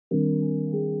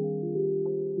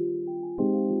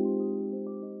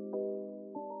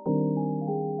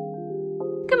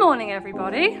morning,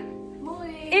 everybody.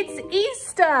 Morning. It's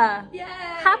Easter. Yay.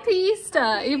 Happy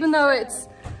Easter, even though it's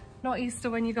not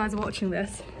Easter when you guys are watching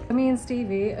this. Me and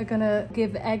Stevie are gonna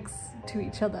give eggs to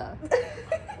each other.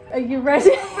 Are you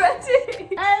ready? I'm ready.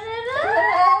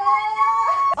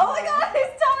 Oh my god,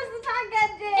 it's Thomas the Tank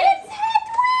Engine. It's Head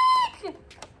Week!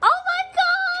 Oh my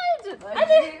god! My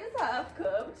dreams have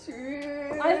come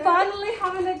true. I finally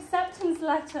have an acceptance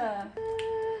letter.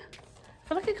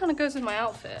 I feel like it kind of goes with my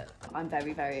outfit. I'm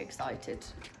very, very excited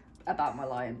about my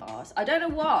lion bars. I don't know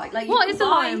why. Like, What is a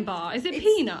lion bar? Is it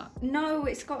peanut? No,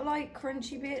 it's got like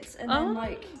crunchy bits and then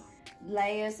like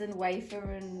layers and wafer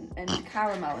and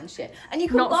caramel and shit. And you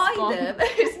can buy them.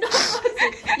 It's not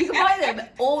spicy. You can buy them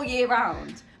all year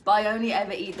round, but I only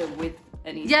ever eat them with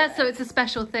an Easter egg. So it's a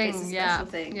special thing. It's a special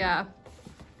thing. Yeah.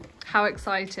 How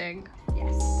exciting.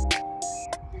 Yes.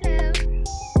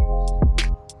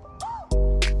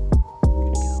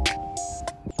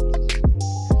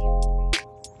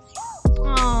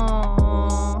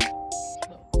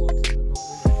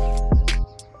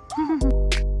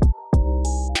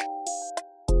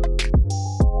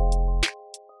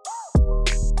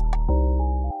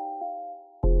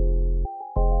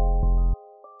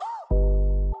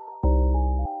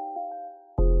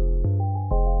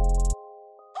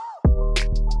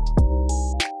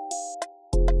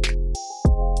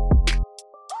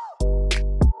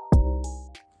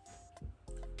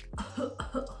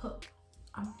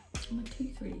 My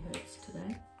tooth really hurts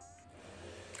today.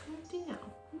 Oh dear.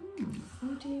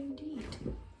 Oh dear indeed.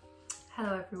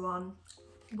 Hello everyone.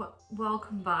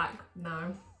 Welcome back.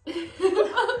 No.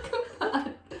 Welcome back.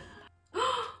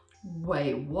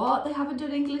 Wait, what? They haven't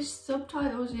done English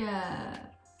subtitles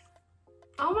yet.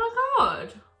 Oh my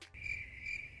god.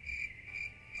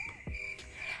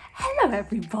 Hello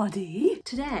everybody.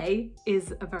 Today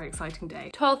is a very exciting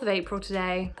day. 12th of April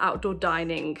today. Outdoor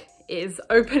dining is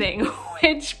opening,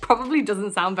 which probably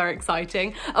doesn't sound very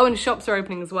exciting. Oh, and shops are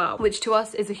opening as well, which to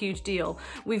us is a huge deal.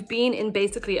 We've been in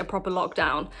basically a proper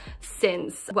lockdown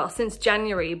since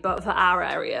January, but for our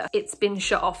area, it's been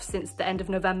shut off since the end of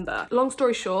November. Long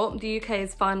story short, the UK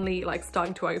is finally like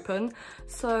starting to open.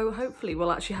 So hopefully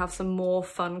we'll actually have some more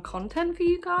fun content for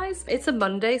you guys. It's a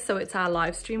Monday, so it's our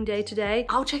live stream day today.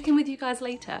 I'll check in with you guys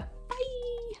later. Bye.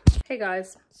 Hey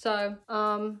guys, so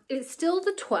it's still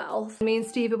the 12th. Me and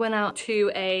Stevie went out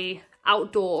to a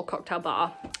outdoor cocktail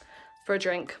bar for a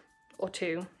drink or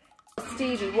two.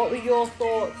 Stevie, what were your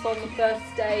thoughts on the first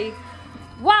day?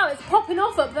 Wow, it's popping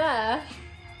off up there.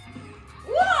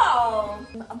 Wow!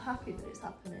 I'm happy that it's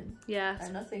happening. Yeah.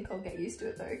 And I think I'll get used to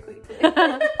it very quickly.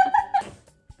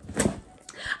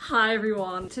 Hi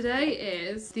everyone. Today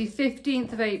is the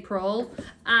 15th of April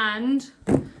and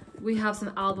we have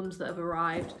some albums that have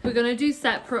arrived. We're gonna do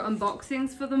separate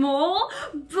unboxings for them all,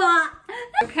 but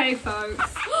okay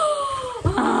folks.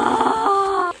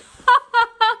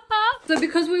 So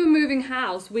because we were moving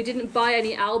house, we didn't buy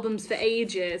any albums for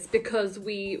ages because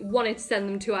we wanted to send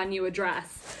them to our new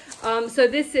address. So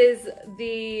this is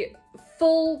the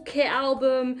full kit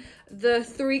album, the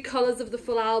 3 colors of the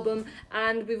full album,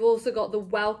 and we've also got the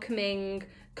welcoming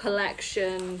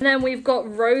collection. And then we've got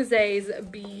Rosé's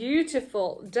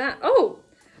beautiful, oh,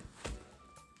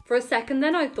 for a second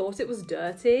then I thought it was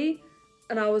dirty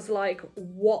and I was like,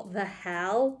 what the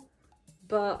hell?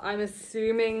 But I'm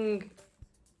assuming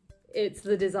it's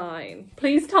the design.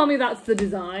 Please tell me that's the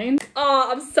design. Oh,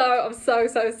 I'm so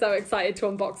excited to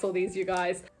unbox all these, you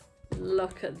guys.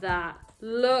 Look at that.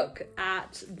 Look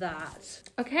at that.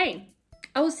 Okay,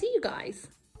 I will see you guys.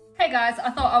 Hey guys, I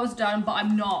thought I was done, but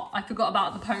I'm not. I forgot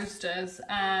about the posters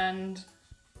and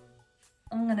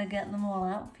I'm gonna get them all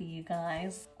out for you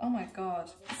guys. Oh my god.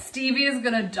 Stevie is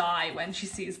gonna die when she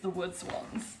sees the Woods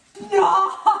ones. No!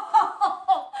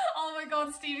 Oh my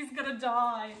god, Stevie's gonna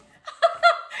die.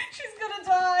 She's gonna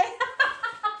die.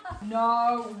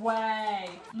 No way.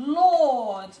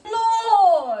 Lord.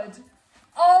 Lord.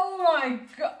 Oh my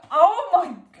god. Oh my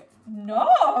god.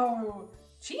 No.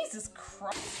 Jesus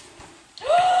Christ.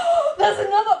 There's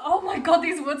another. Oh my god,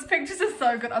 these Woods pictures are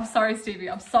so good. I'm sorry, Stevie.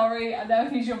 I'm sorry. I know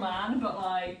he's your man, but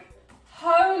like,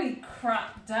 holy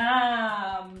crap,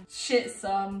 damn. Shit,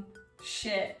 son.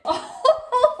 Shit. Oh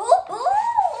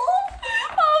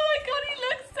my god, he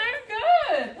looks so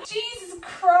good. Jesus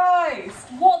Christ.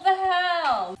 What the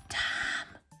hell?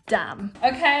 Damn.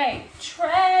 Okay,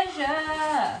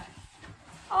 treasure.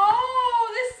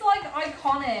 Oh, this is like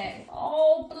iconic.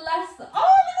 Oh, bless them. Oh,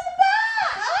 look at the back.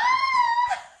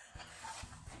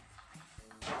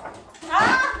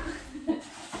 Ah! Ah!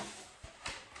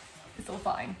 It's all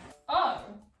fine. Oh.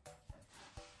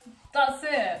 That's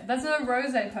it. There's a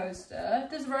Rosé poster.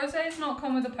 Does Rosé's not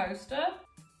come with a poster?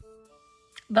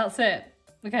 That's it.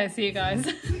 Okay, see you guys.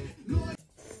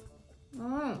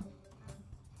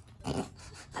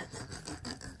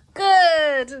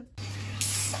 Good.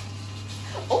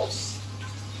 Oh.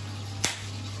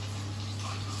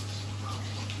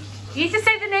 You need to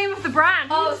say the name of the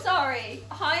brand. Oh, sorry.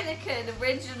 Heineken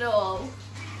Original.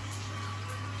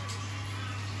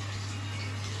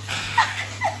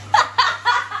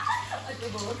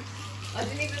 I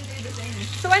didn't even do the thing.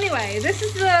 So anyway, this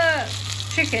is the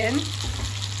chicken.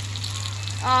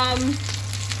 And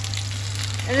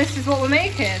this is what we're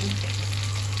making.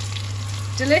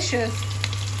 Delicious.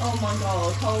 Oh my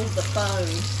god, hold the phone.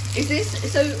 Is this,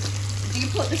 so do you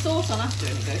put the sauce on after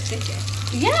and go stick it?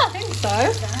 Yeah, I think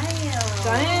so. Damn.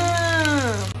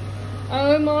 Damn.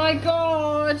 Oh my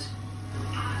god.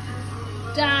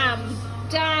 Damn.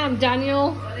 Damn,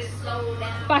 Daniel.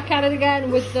 Back at it again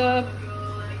with the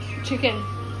chicken.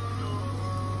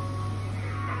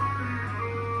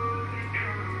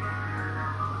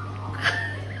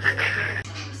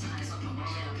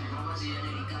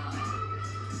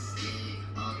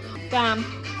 Damn.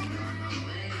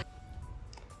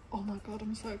 Oh my god,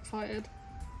 I'm so excited.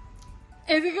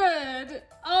 Is it good?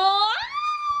 Oh!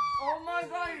 Oh my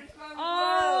god, it's so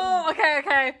Oh! Okay,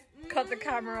 okay. Cut the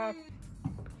camera.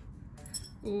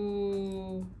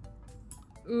 Ooh.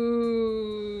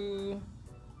 Ooh.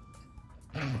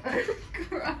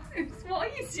 Gross. What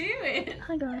are you doing?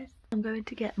 Hi guys. I'm going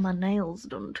to get my nails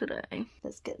done today.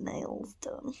 Let's get nails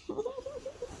done.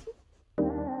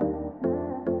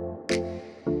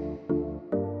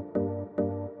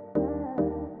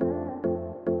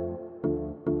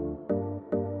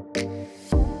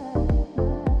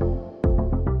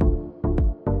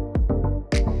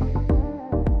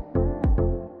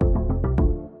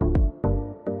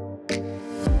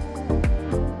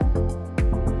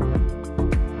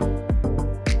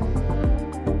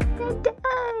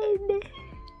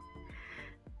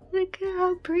 Look at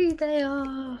how pretty they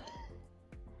are.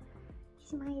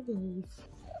 Smileys.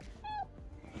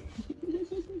 Do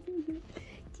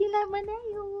you like my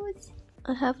nails?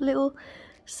 I have little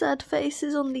sad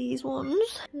faces on these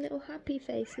ones. Little happy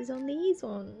faces on these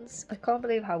ones. I can't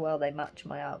believe how well they match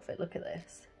my outfit. Look at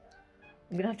this.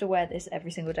 I'm gonna have to wear this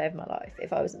every single day of my life.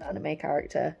 If I was an anime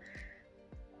character,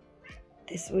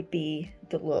 this would be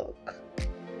the look.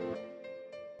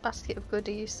 Basket of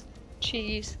goodies.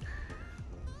 Cheese.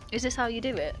 Is this how you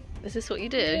do it? Is this what you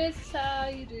do? This is how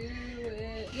you do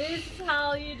it. This is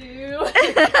how you do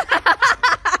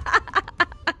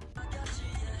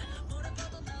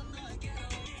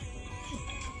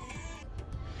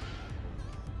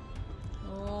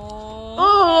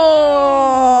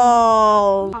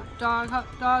Oh! Hot dog,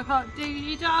 hot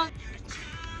diggity dog.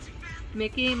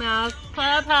 Mickey Mouse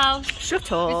Clubhouse. Shut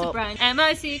It's a up. brand.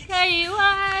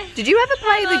 M-I-C-K-U-I. Did you ever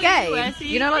play the game? L-O-U-S-E.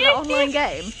 You know, like the online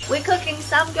game? We're cooking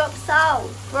samgyeopsal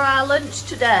for our lunch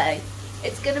today.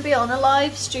 It's going to be on a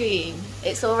live stream.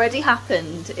 It's already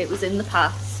happened. It was in the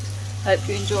past. Hope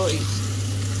you enjoyed.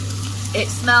 It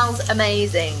smells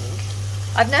amazing.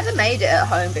 I've never made it at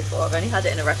home before. I've only had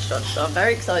it in a restaurant, so I'm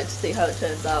very excited to see how it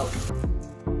turns out.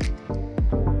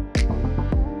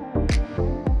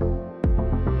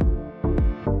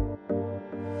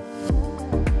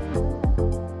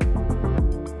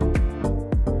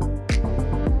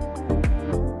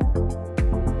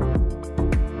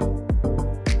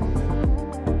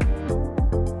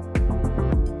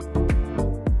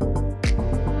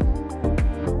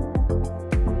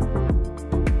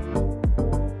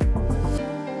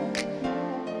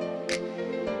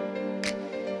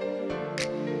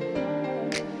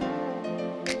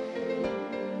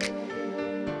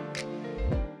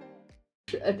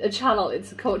 A channel,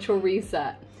 it's a cultural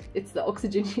reset. It's the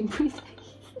oxygen you breathe.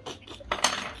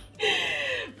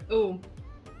 Ooh.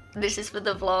 This is for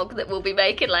the vlog that we'll be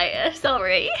making later.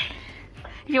 Sorry.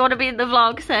 If you want to be in the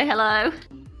vlog, say hello.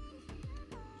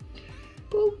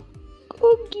 You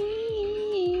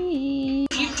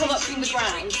come up from the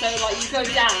ground, so like you go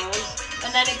down,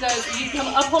 and then it goes, you come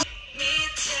up on.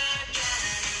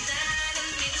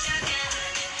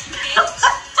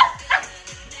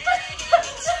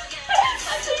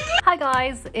 Hi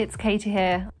guys, it's Katie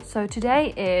here. So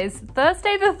today is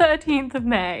Thursday the 13th of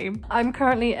May. I'm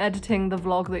currently editing the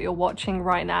vlog that you're watching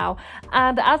right now,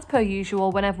 and as per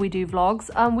usual, whenever we do vlogs,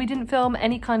 we didn't film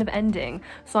any kind of ending,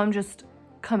 so I'm just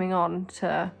coming on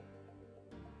to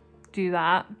do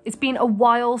that. It's been a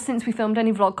while since we filmed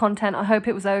any vlog content. I hope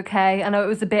it was okay. I know it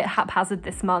was a bit haphazard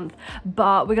this month,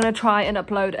 but we're gonna try and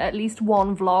upload at least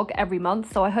one vlog every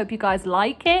month, so I hope you guys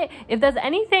like it. If there's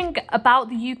anything about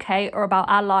the UK or about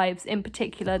our lives in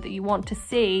particular that you want to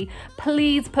see,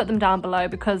 please put them down below,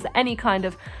 because any kind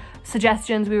of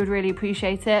suggestions, we would really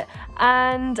appreciate it.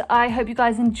 And I hope you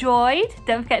guys enjoyed.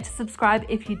 Don't forget to subscribe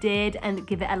if you did and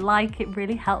give it a like, it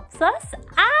really helps us.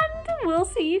 And we'll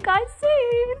see you guys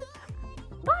soon.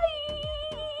 Bye.